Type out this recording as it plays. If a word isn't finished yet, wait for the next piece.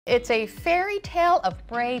It's a fairy tale of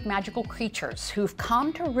brave magical creatures who've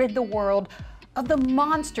come to rid the world of the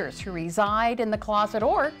monsters who reside in the closet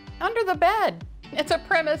or under the bed. It's a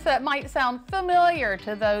premise that might sound familiar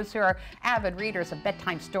to those who are avid readers of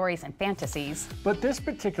bedtime stories and fantasies. But this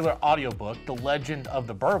particular audiobook, The Legend of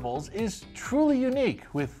the Burbbles, is truly unique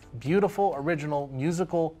with beautiful original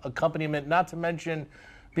musical accompaniment, not to mention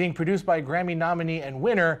being produced by a Grammy nominee and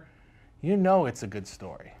winner. You know it's a good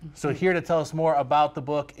story. So here to tell us more about the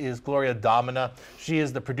book is Gloria Domina. She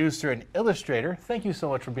is the producer and illustrator. Thank you so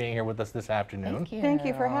much for being here with us this afternoon. Thank you. Thank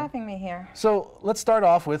you for having me here. So let's start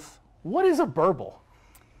off with, what is a burble?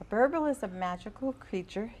 A burble is a magical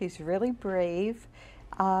creature. He's really brave.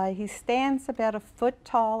 He stands about 1 foot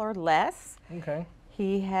tall or less. Okay.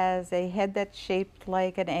 He has a head that's shaped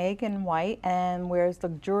like an egg in white and wears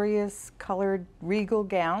luxurious colored regal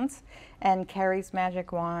gowns and carries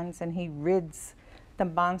magic wands, and he rids the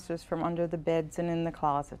monsters from under the beds and in the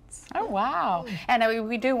closets. Oh, wow. And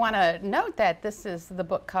we do want to note that this is the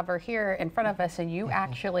book cover here in front of us, and you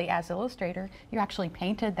actually, as illustrator, you actually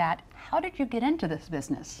painted that. How did you get into this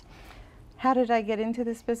business? How did I get into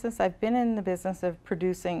this business? I've been in the business of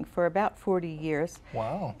producing for about 40 years.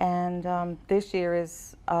 Wow. And this year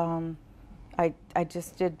is, I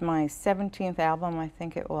just did my 17th album, I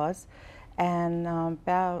think it was. And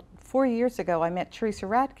about 4 years ago, I met Teresa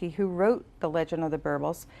Radke, who wrote The Legend of the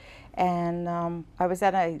Burbbles. And I was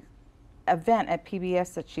at an event at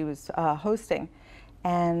PBS that she was hosting.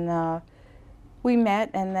 And we met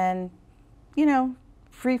and then, you know,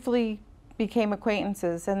 briefly became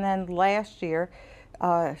acquaintances. And then last year,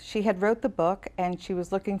 she had wrote the book and she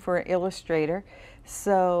was looking for an illustrator.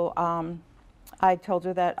 So I told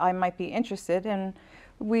her that I might be interested, and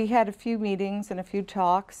we had a few meetings and a few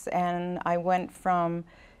talks, and I went from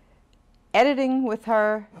editing with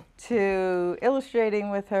her to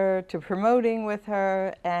illustrating with her to promoting with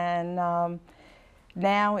her, and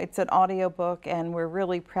now it's an audiobook and we're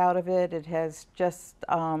really proud of it. It has just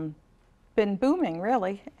been booming,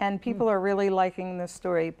 really, and people are really liking the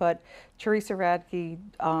story. But Teresa Radke,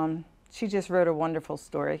 she just wrote a wonderful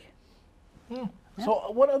story.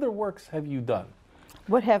 So what other works have you done?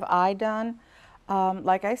 What have I done?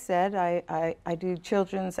 Like I said, I do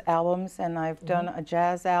children's albums, and I've done a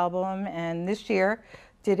jazz album, and this year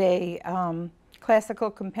did a classical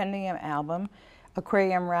compendium album,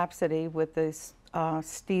 Aquarium Rhapsody, with this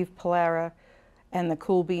Steve Pallara and the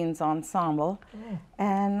Cool Beans Ensemble.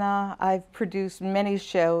 And I've produced many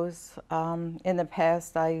shows in the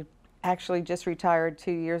past. I actually just retired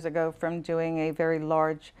 2 years ago from doing a very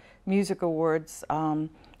large music awards,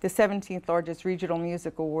 the 17th largest regional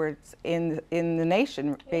music awards in the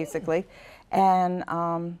nation, basically. And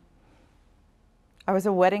I was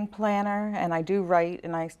a wedding planner, and I do write,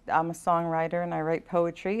 and I'm a songwriter, and I write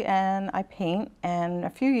poetry, and I paint. And a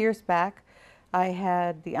few years back, I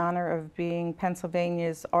had the honor of being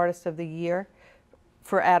Pennsylvania's Artist of the Year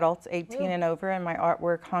for adults 18 and over, and my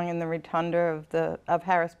artwork hung in the rotunda of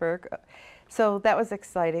Harrisburg. So that was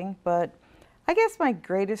exciting, but I guess my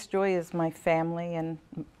greatest joy is my family and,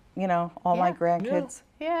 you know, all my grandkids.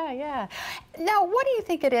 Yeah. Now, what do you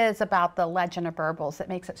think it is about The Legend of Burbbles that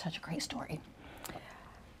makes it such a great story?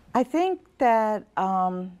 I think that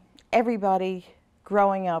everybody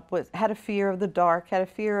growing up had a fear of the dark, had a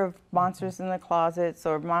fear of monsters in the closets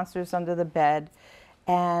or monsters under the bed.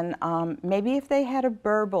 And maybe if they had a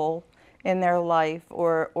burble in their life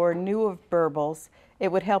or knew of burbles,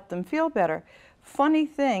 it would help them feel better. Funny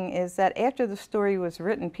thing is that after the story was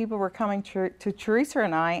written, people were coming to Teresa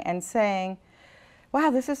and I and saying, wow,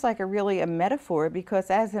 this is like a metaphor, because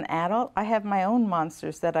as an adult, I have my own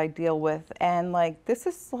monsters that I deal with. And like, this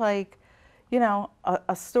is like, you know,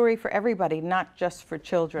 a story for everybody, not just for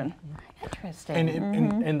children. Interesting.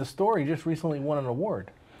 And the story just recently won an award.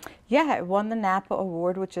 Yeah, it won the Napa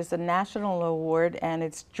Award, which is a national award, and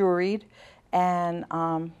it's juried. And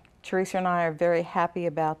Teresa and I are very happy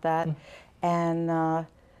about that. And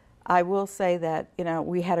I will say that, you know,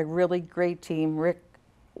 we had a really great team. Rick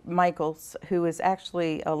Michaels, who is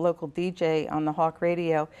actually a local DJ on the Hawk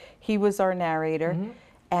Radio, he was our narrator.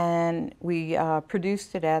 And we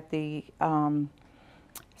produced it at the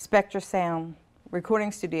Spectra Sound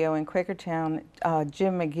recording studio in Quakertown.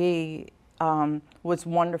 Jim McGee was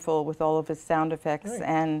wonderful with all of his sound effects,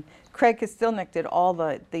 and Craig Kostilnik did all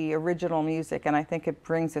the original music, and I think it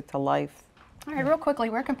brings it to life. All right, real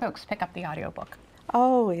quickly, where can folks pick up the audiobook?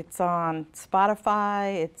 Oh, it's on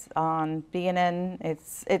Spotify, it's on BNN,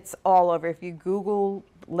 it's all over. If you Google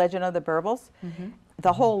Legend of the Burbbles,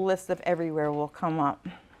 the whole list of everywhere will come up.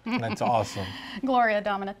 That's awesome. Gloria,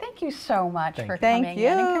 Domina, thank you so much for Thank coming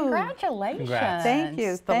in. And you. congratulations. Congrats. Thank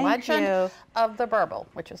you. The Thank legend you. of the Burble,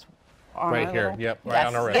 which is on Right our here. little- Yep, right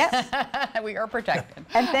on the wrist. Yes. We are protected.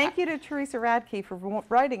 And thank you to Teresa Radke for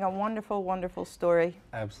writing a wonderful, wonderful story.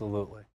 Absolutely.